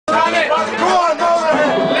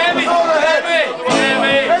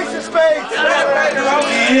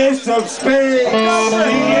needs some speed. He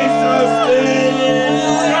needs some speed.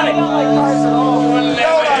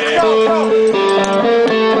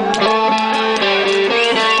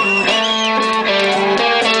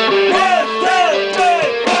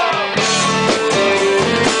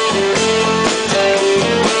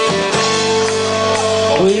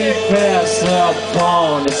 We passed up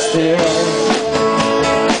on the stairs.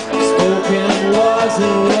 Spoken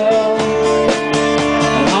wasn't well,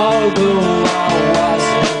 and although I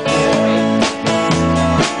wasn't married,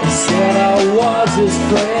 he said I was his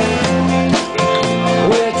friend,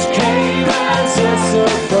 which came as a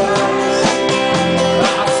surprise.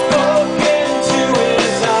 I've spoken to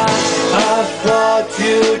his eyes. I thought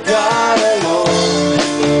you died alone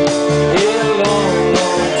a long,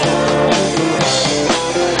 long time ago.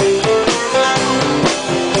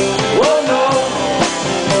 Oh no,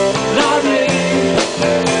 not me.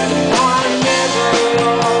 I never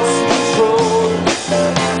lost control.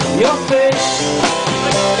 Your face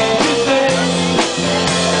to face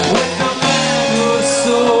with the man who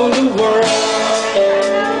sold the world.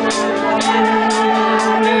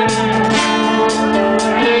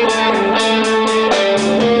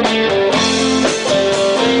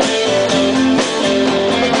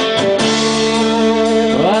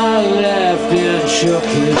 I left and shook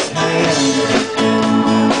his hand,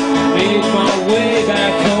 made my way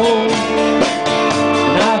back home,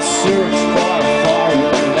 and I searched for a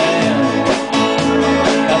foreign land.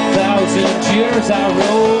 1,000 years I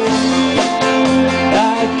roamed,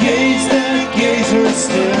 I gazed and gazed her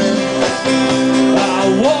stare. I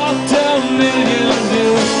walked a million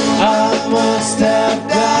hills, I must have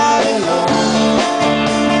died alone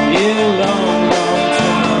a long, long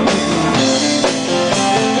time ago.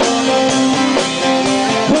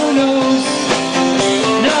 Who knows?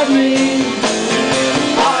 Not me.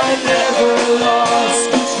 I never lost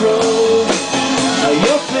control.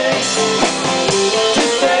 Your face to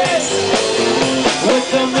face with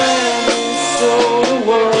the man who sold the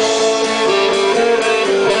world.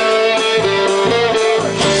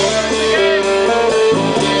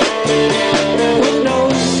 Who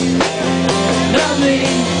knows? Not me.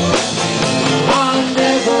 I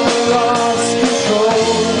never lost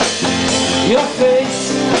control. Your face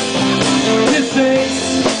to face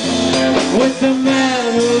with the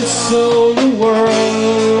man who sold the world.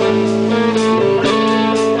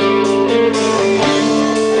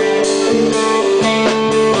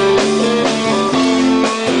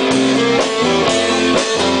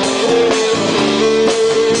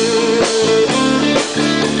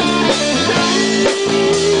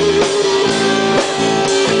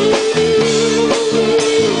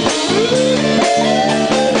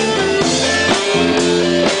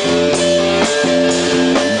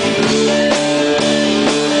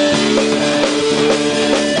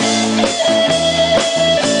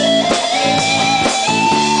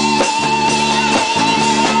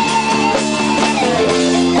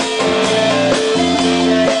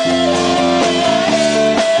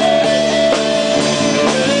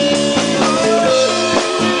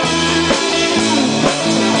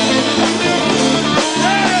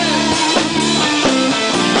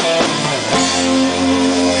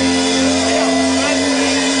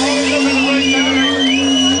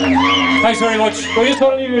 Thanks very much. We're just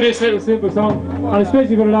going to leave you with this little simple song, and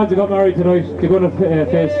especially for the lads who got married tonight. They're going to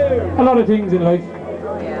face a lot of things in life.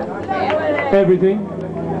 Everything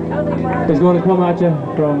is going to come at you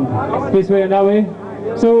from this way and that way.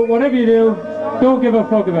 So whatever you do, don't give a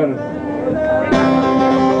fuck about it.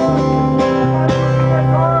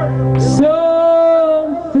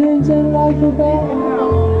 Some things in life are bad,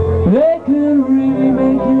 they could really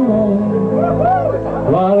make you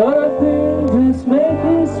mad, while other things just make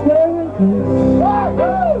you swear.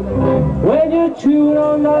 When you're chewing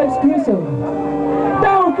on life's gristle,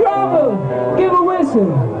 don't grumble, give a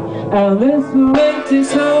whistle, and this will make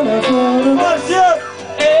this whole world.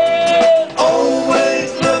 And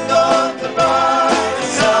Always look on the bright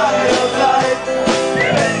side of life.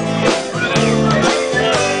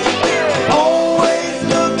 Always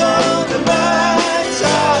look on the bright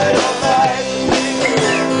side of life.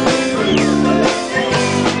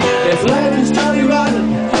 if life is jolly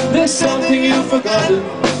rotten, there's something you've forgotten,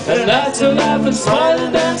 and that's to laugh and smile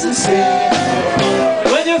and dance and sing.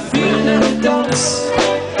 When you're feeling any dullness,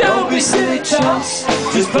 don't be silly chumps,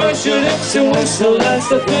 just push your lips and whistle, that's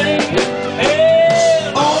the thing.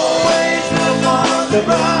 Hey, always look on the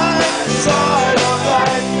bright side of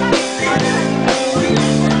life.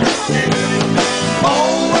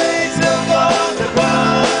 Always look on the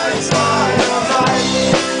bright side of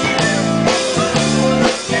life.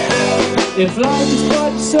 If life is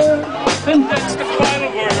but sir, And that's the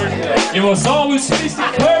final word. You must always face the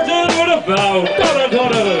curtain with a bow.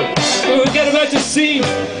 Da-da-da-da-da. We'll get about to see.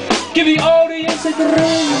 Give the audience a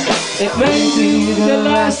grin. It may be the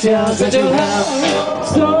last chance that you'll have.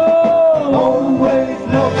 So Always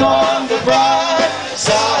look on the bright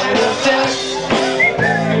side of death.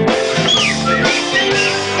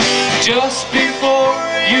 Just before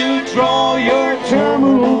you draw your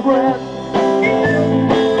terminal breath.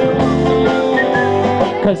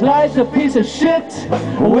 'cause life's a piece of shit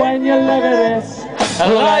when you look at this.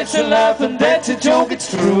 Life's a laugh and that's a joke, it's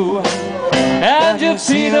true. And you'll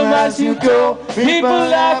see them as you go, people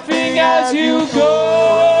laughing as you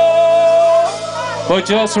go. But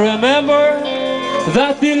just remember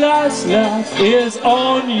that the last laugh is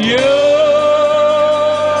on you.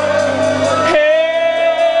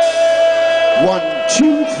 Hey! 1,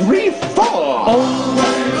 2, 3, 4.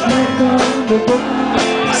 Always look on the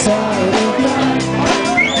bright side of life.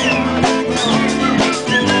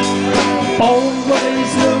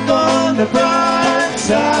 Always look on the bright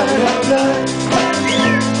side of life.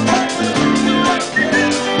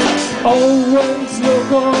 Always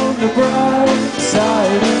look on the bright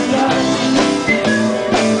side of life.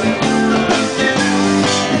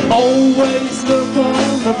 Always look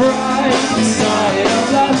on the bright side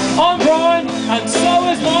of life. I'm Brian, and so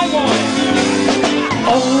is my wife.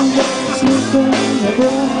 Always look on the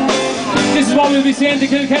bright. This is what we'll be saying to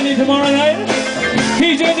Kilkenny tomorrow night.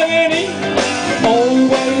 PJ Delaney.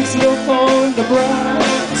 Always look on the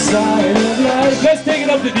bright side of life. Let's take it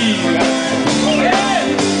up to D. Yeah.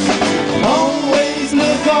 Always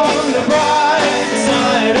look on the bright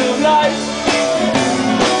side of life.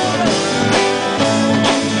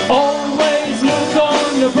 Always look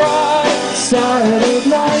on the bright side of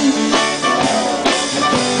life.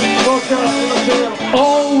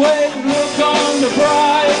 Always look on the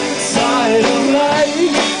bright side of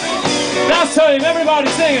life. Last time, everybody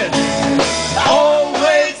sing it.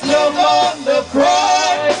 Always look on the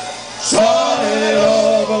bright side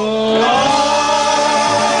of life.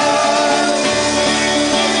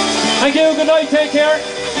 Thank you, good night, take care.